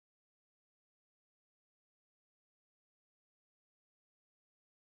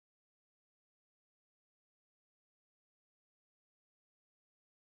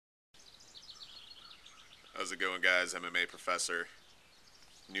How's it going, guys? MMA Professor.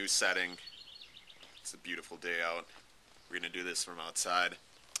 New setting. It's a beautiful day out. We're going to do this from outside.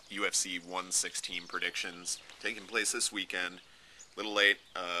 UFC 116 predictions taking place this weekend. A little late.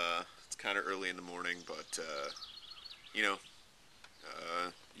 It's kind of early in the morning, but, you know,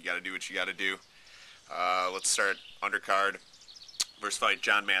 you got to do what you got to do. Let's start undercard. First fight,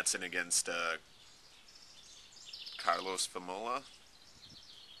 John Madsen against Carlos Famola.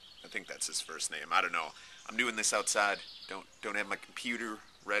 I think that's his first name. I don't know. I'm doing this outside. Don't have my computer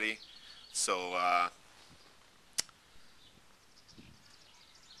ready. So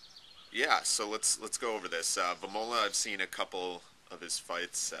yeah. So let's go over this. Famola, I've seen a couple of his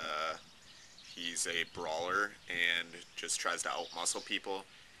fights. He's a brawler and just tries to outmuscle people.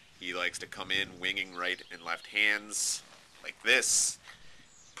 He likes to come in winging right and left hands like this.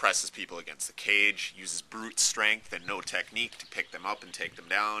 Presses people against the cage, uses brute strength and no technique to pick them up and take them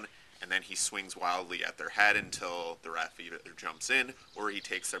down, and then he swings wildly at their head until the ref either jumps in or he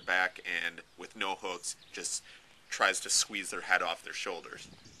takes their back and, with no hooks, just tries to squeeze their head off their shoulders.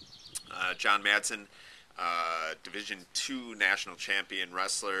 John Madsen, Division II national champion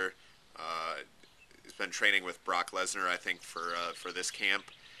wrestler, has been training with Brock Lesnar, I think, for this camp.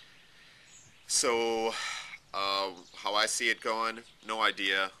 So how I see it going, no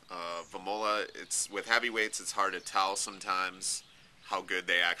idea. Famola, it's with heavyweights, it's hard to tell sometimes how good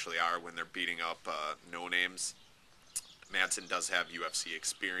they actually are when they're beating up no names. Madsen does have UFC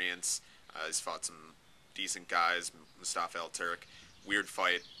experience. He's fought some decent guys. Mustafa El Turk, weird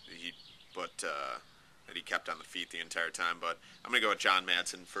fight, that he kept on the feet the entire time. But I'm gonna go with John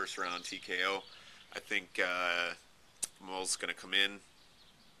Madsen, first round TKO. I think Famola's gonna come in,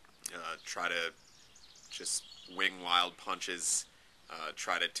 try to just wing wild punches,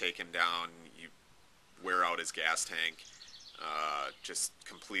 try to take him down, you wear out his gas tank, just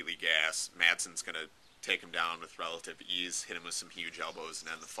completely gas. Madsen's going to take him down with relative ease, hit him with some huge elbows,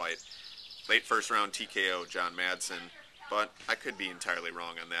 and end the fight. Late first round TKO, John Madsen, but I could be entirely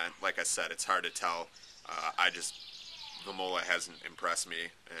wrong on that. Like I said, it's hard to tell. Famola hasn't impressed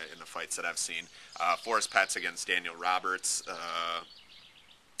me in the fights that I've seen. Forrest Petz against Daniel Roberts.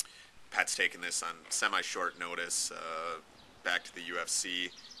 Pat's taking this on semi-short notice, back to the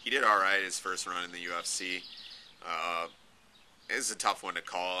UFC. He did alright his first run in the UFC. It's a tough one to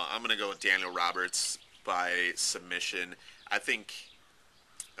call. I'm going to go with Daniel Roberts by submission. I think,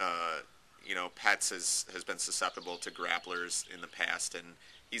 Pat's has been susceptible to grapplers in the past, and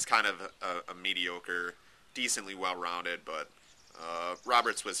he's kind of a mediocre, decently well-rounded, but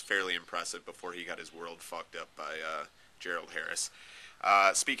Roberts was fairly impressive before he got his world fucked up by Gerald Harris.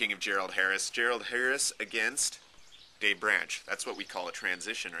 Speaking of Gerald Harris against Dave Branch. That's what we call a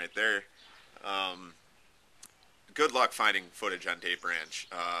transition right there. Good luck finding footage on Dave Branch.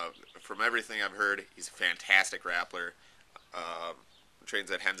 From everything I've heard, he's a fantastic grappler. Trains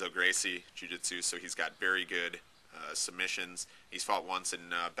at Renzo Gracie Jiu-Jitsu, so he's got very good submissions. He's fought once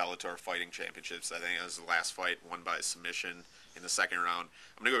in Bellator Fighting Championships. I think that was the last fight, won by submission in the second round.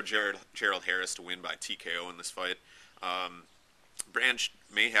 I'm going to go Gerald Harris to win by TKO in this fight. Branch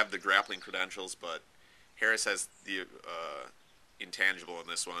may have the grappling credentials, but Harris has the intangible in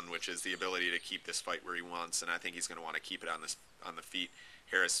this one, which is the ability to keep this fight where he wants, and I think he's going to want to keep it on the feet.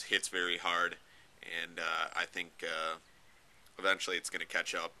 Harris hits very hard, and I think eventually it's going to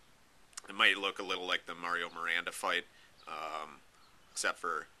catch up. It might look a little like the Mario Miranda fight, except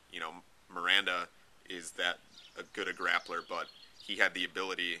for, Miranda is that good a grappler, but he had the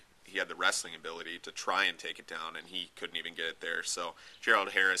wrestling ability to try and take it down, and he couldn't even get it there. So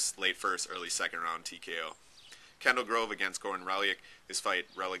Gerald Harris, late first, early second round TKO. Kendall Grove against Gordon Relic. This fight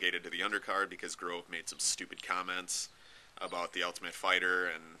relegated to the undercard because Grove made some stupid comments about the Ultimate Fighter,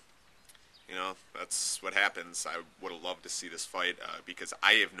 and that's what happens. I would have loved to see this fight because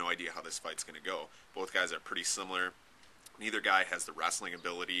I have no idea how this fight's going to go. Both guys are pretty similar. Neither guy has the wrestling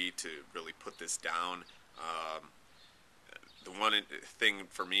ability to really put this down. The one thing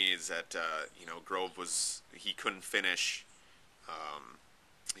for me is that Grove he couldn't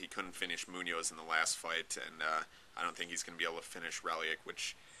finish Munoz in the last fight, and I don't think he's going to be able to finish Relic,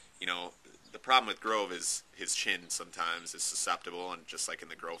 which, the problem with Grove is his chin sometimes is susceptible, and just like in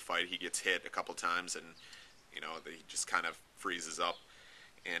the Grove fight, he gets hit a couple times, and he just kind of freezes up.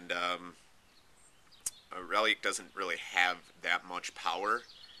 And Relic doesn't really have that much power,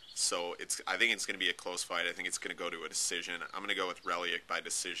 so I think it's going to be a close fight. I think it's going to go to a decision. I'm going to go with Relic by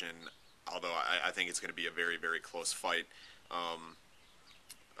decision, although I think it's going to be a very, very close fight.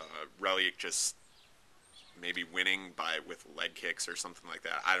 Relic just maybe winning with leg kicks or something like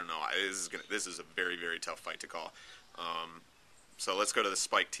that. I don't know. This is a very, very tough fight to call. So let's go to the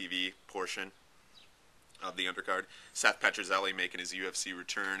Spike TV portion. of the undercard. Seth Petrozelli making his UFC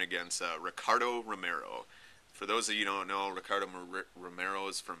return against Ricardo Romero. For those of you who don't know, Ricardo Romero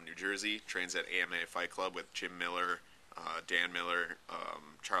is from New Jersey, trains at AMA Fight Club with Jim Miller, Dan Miller,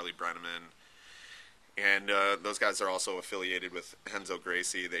 Charlie Brenneman, and those guys are also affiliated with Renzo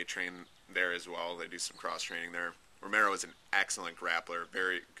Gracie. They train there as well. They do some cross-training there. Romero is an excellent grappler,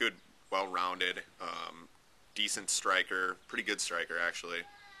 very good, well-rounded, decent striker, pretty good striker actually,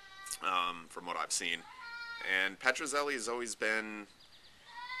 from what I've seen. And Petrozelli has always been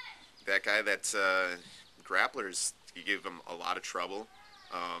that guy that's grapplers. He gave him a lot of trouble.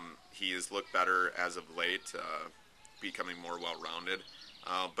 He has looked better as of late, becoming more well-rounded.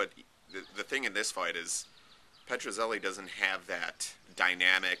 But the thing in this fight is Petrozelli doesn't have that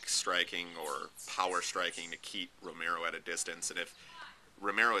dynamic striking or power striking to keep Romero at a distance. And if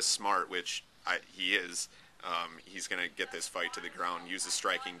Romero is smart, which he is, he's going to get this fight to the ground, use the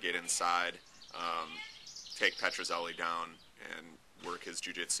striking, get inside, take Petrozelli down, and work his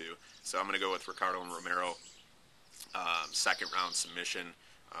jiu-jitsu. So I'm going to go with Ricardo and Romero. Second round submission,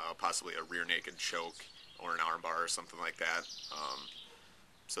 possibly a rear naked choke or an armbar or something like that.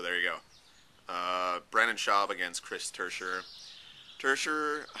 So there you go. Brennan Schaub against Chris Tertier.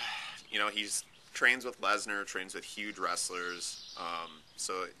 Tertier, he's trains with Lesnar, trains with huge wrestlers.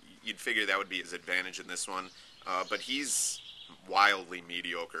 So you'd figure that would be his advantage in this one. But he's wildly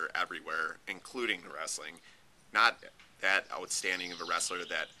mediocre everywhere, including the wrestling. Not that outstanding of a wrestler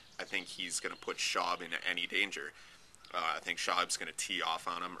that I think he's going to put Schaub into any danger. I think Schaub's going to tee off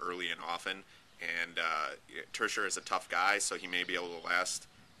on him early and often. And Tertier is a tough guy, so he may be able to last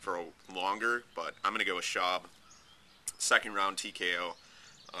for longer. But I'm going to go with Schaub. Second round TKO,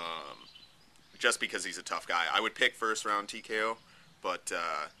 just because he's a tough guy. I would pick first round TKO, but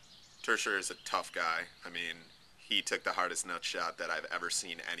Tertier is a tough guy. I mean, he took the hardest nut shot that I've ever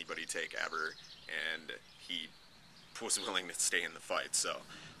seen anybody take ever, and he was willing to stay in the fight. So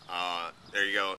there you go.